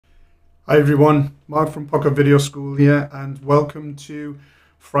Hi everyone, Mark from Pocket Video School here, and welcome to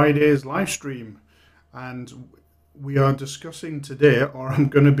Friday's live stream. And we are discussing today, or I'm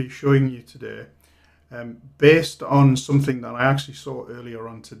going to be showing you today, based on something that I actually saw earlier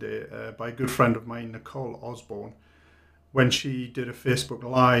on today by a good friend of mine, Nicole Osborne, when she did a Facebook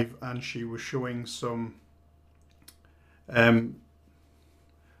Live and she was showing some um,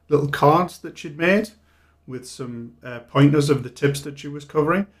 little cards that she'd made with some pointers of the tips that she was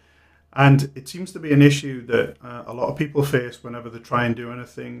covering. And it seems to be an issue that a lot of people face whenever they try and do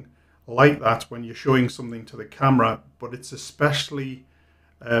anything like that when you're showing something to the camera, but it's especially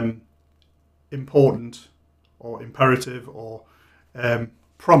important or imperative or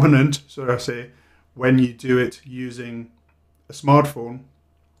prominent, so I say, when you do it using a smartphone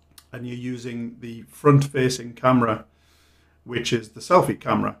and you're using the front-facing camera, which is the selfie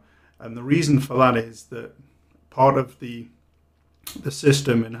camera. And the reason for that is that part of the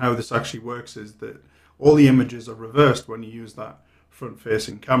system and how this actually works is that all the images are reversed when you use that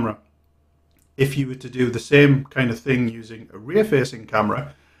front-facing camera. If you were to do the same kind of thing using a rear-facing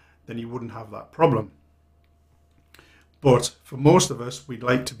camera, then you wouldn't have that problem. But for most of us, we'd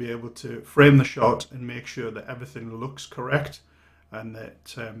like to be able to frame the shot and make sure that everything looks correct, and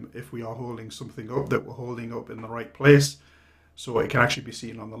that if we are holding something up, that we're holding up in the right place so it can actually be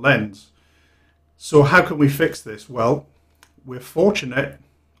seen on the lens. So how can we fix this? Well, we're fortunate,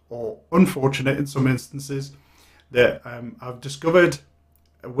 or unfortunate in some instances, that I've discovered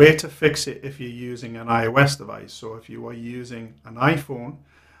a way to fix it if you're using an iOS device. So if you are using an iPhone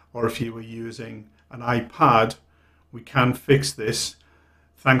or if you were using an iPad, we can fix this,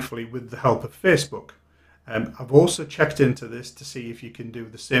 thankfully, with the help of Facebook. I've also checked into this to see if you can do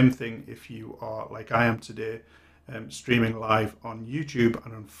the same thing if you are, like I am today, streaming live on YouTube,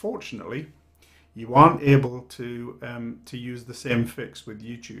 and unfortunately, you aren't able to use the same fix with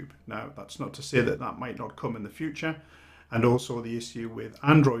YouTube. Now, that's not to say that that might not come in the future. And also the issue with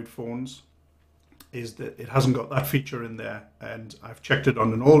Android phones is that it hasn't got that feature in there. And I've checked it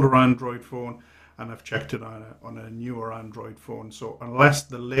on an older Android phone, and I've checked it on a newer Android phone. So unless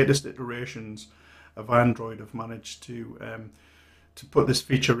the latest iterations of Android have managed to put this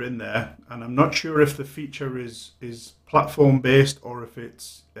feature in there, and I'm not sure if the feature is platform based or if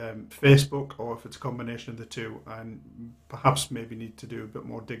it's Facebook or if it's a combination of the two, and perhaps maybe need to do a bit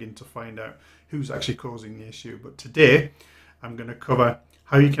more digging to find out who's actually causing the issue. But today I'm going to cover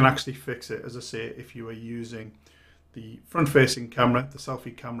how you can actually fix it, as I say, if you are using the front facing camera, the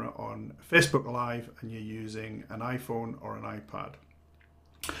selfie camera on Facebook Live, and you're using an iPhone or an iPad.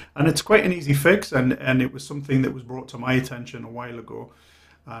 And it's quite an easy fix, and it was something that was brought to my attention a while ago.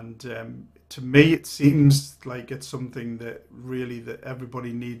 And to me, it seems like it's something that really that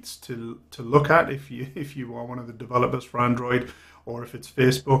everybody needs to look at. If you are one of the developers for Android, or if it's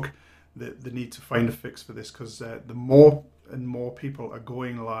Facebook, they need to find a fix for this, because the more and more people are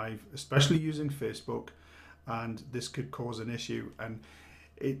going live, especially using Facebook, and this could cause an issue. And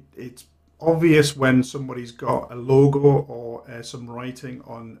it's obvious when somebody's got a logo or some writing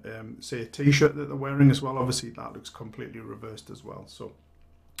on, say, a t-shirt that they're wearing as well. Obviously, that looks completely reversed as well. So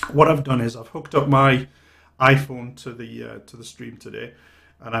what I've done is I've hooked up my iPhone to the stream today,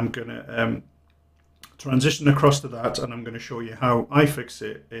 and I'm going to transition across to that, and I'm going to show you how I fix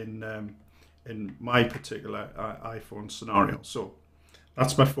it in my particular iPhone scenario. So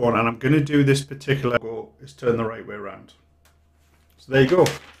that's my phone, and I'm going to do this particular goal is turn the right way around. So there you go.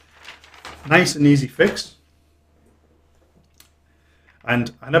 Nice and easy fix.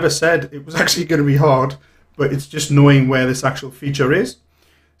 And I never said it was actually going to be hard, but it's just knowing where this actual feature is.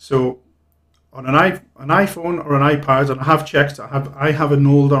 So on an iPhone or an iPad, and I have checked, I have an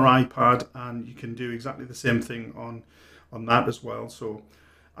older iPad, and you can do exactly the same thing on that as well. So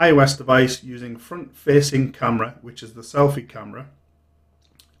iOS device using front-facing camera, which is the selfie camera,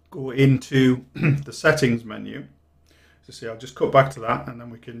 go into the settings menu. So see, I'll just cut back to that, and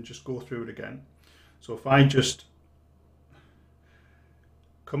then we can just go through it again. So if I just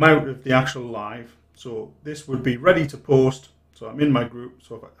come out of the actual live, so this would be ready to post. So I'm in my group,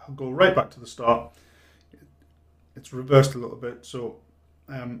 so if I'll go right back to the start. It's reversed a little bit, so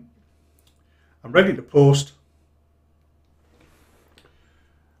I'm ready to post.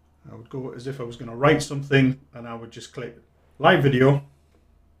 I would go as if I was going to write something, and I would just click live video.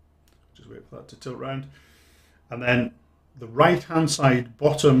 Just wait for that to tilt around, and then the right hand side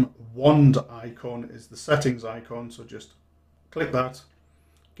bottom wand icon is the settings icon. So just click that,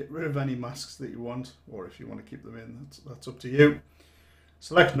 get rid of any masks that you want, or if you want to keep them in, that's up to you.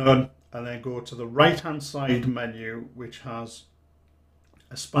 Select none, and then go to the right hand side menu, which has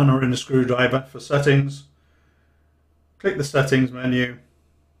a spanner and a screwdriver for settings. Click the settings menu,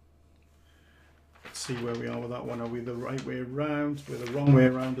 see where we are with that one. Are we the right way around? We're the wrong way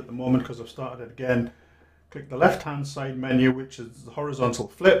around at the moment because I've started it again. Click the left-hand side menu, which is the horizontal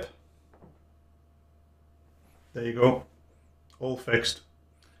flip. There you go, all fixed.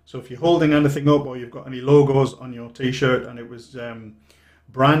 So if you're holding anything up or you've got any logos on your t-shirt and it was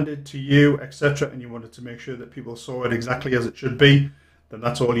branded to you, etc., and you wanted to make sure that people saw it exactly as it should be, then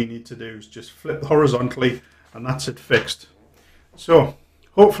that's all you need to do is just flip horizontally and that's it fixed. So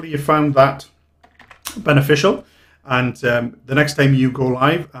hopefully you found that beneficial, and the next time you go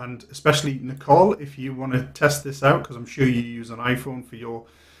live, and especially Nicole, if you want to test this out, because I'm sure you use an iPhone for your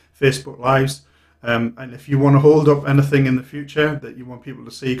Facebook Lives, and if you want to hold up anything in the future that you want people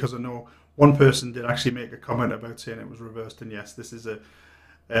to see, because I know one person did actually make a comment about saying it was reversed, and yes, this is a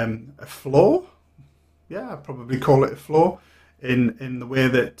flaw. Yeah, I'd probably call it a flaw in the way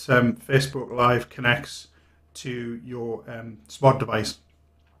that Facebook Live connects to your smart device.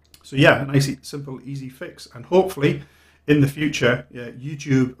 So yeah, a nice, simple, easy fix, and hopefully in the future,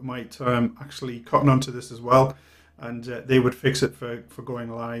 YouTube might actually cotton onto this as well, and they would fix it for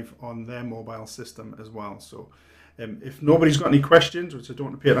going live on their mobile system as well. So if nobody's got any questions, which I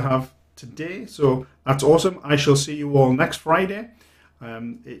don't appear to have today, so that's awesome. I shall see you all next Friday.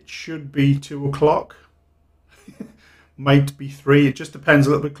 It should be 2 o'clock. Might be 3. It just depends a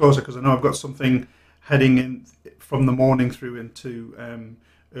little bit closer, because I know I've got something heading in from the morning through into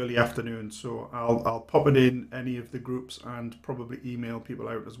early afternoon, so I'll pop it in any of the groups and probably email people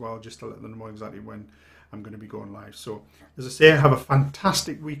out as well, just to let them know exactly when I'm going to be going live. So as I say, have a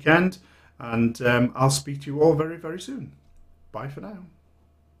fantastic weekend, and I'll speak to you all very, very soon. Bye for now.